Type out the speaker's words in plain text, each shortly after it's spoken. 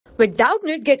With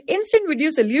Doubtnut, get instant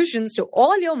video solutions to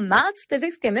all your maths,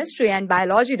 physics, chemistry, and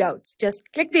biology doubts. Just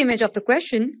click the image of the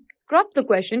question, crop the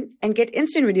question, and get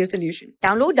instant video solution.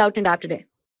 Download Doubtnut app today.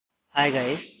 Hi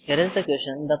guys, here is the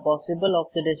question. The possible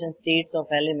oxidation states of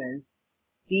elements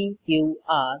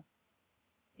PQR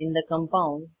in the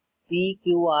compound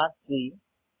PQR3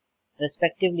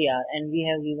 respectively are, and we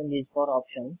have given these four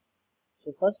options.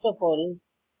 So first of all,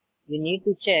 we need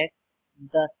to check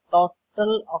the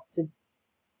total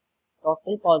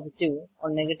positive or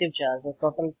negative charge, or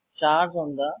total charge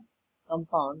on the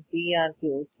compound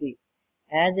PRQ3,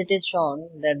 as it is shown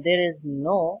that there is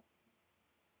no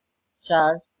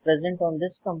charge present on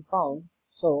this compound,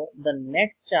 so the net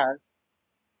charge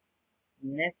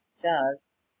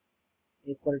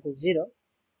equal to 0.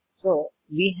 So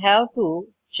we have to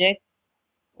check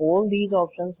all these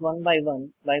options one by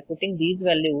one by putting these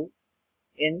values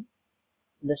in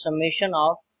the summation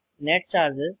of net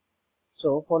charges.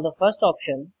 So for the first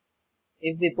option,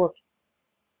 if we put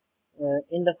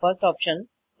in the first option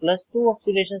 +2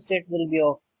 oxidation state will be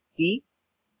of P,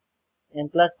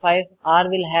 and +5 R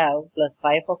will have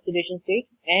 +5 oxidation state,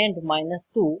 and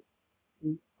 -2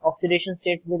 oxidation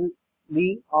state will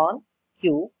be on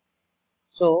Q.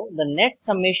 So the net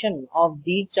summation of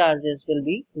these charges will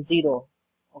be 0.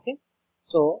 Okay,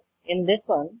 so in this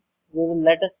one we will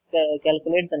let us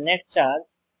calculate the net charge.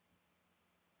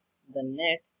 The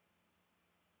net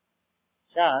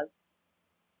charge,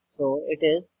 so it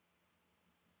is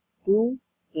 2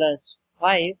 plus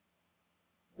 5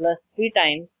 plus 3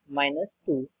 times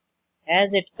 -2,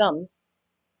 as it comes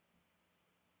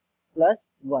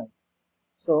 +1.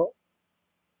 So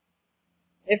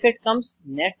if it comes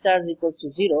net charge equals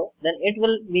to 0, then it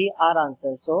will be our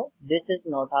answer. So this is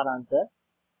not our answer.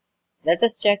 Let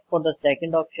us check for the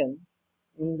second option.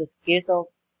 In this case of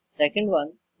second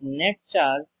one, net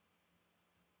charge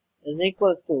is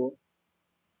equals to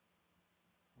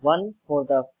 1 for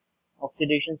the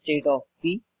oxidation state of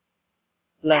P,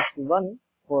 +1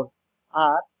 for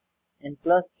R, and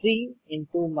 +3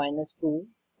 into -2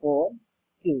 for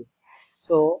Q.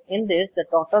 So in this, the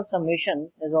total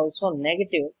summation is also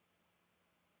negative,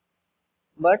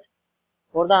 but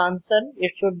for the answer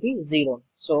it should be 0.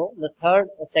 So the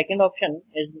second option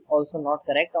is also not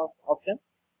correct option.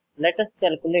 Let us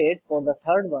calculate for the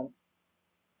third one.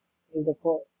 In the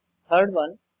third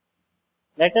one,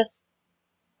 let us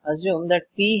assume that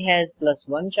P has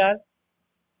 +1 charge,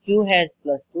 Q has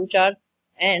 +2 charge,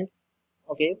 and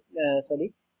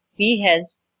P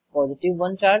has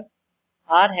 +1 charge,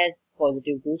 R has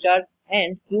 +2 charge,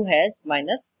 and Q has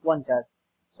 -1 charge.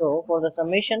 So for the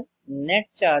summation, net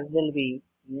charge will be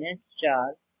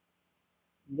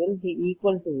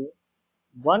equal to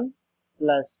 1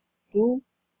 plus 2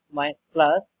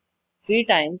 plus 3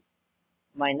 times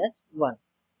 -1.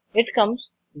 It comes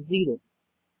 0,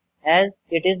 as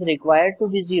it is required to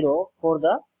be 0 for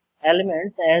the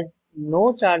elements, as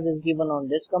no charge is given on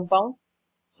this compound.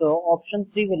 So option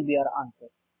 3 will be our answer.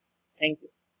 Thank you.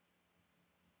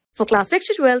 For class 6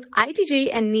 to 12, IIT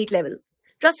JEE and NEET level.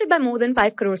 Trusted by more than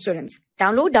 5 crore students.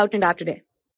 Download Doubtnut app today.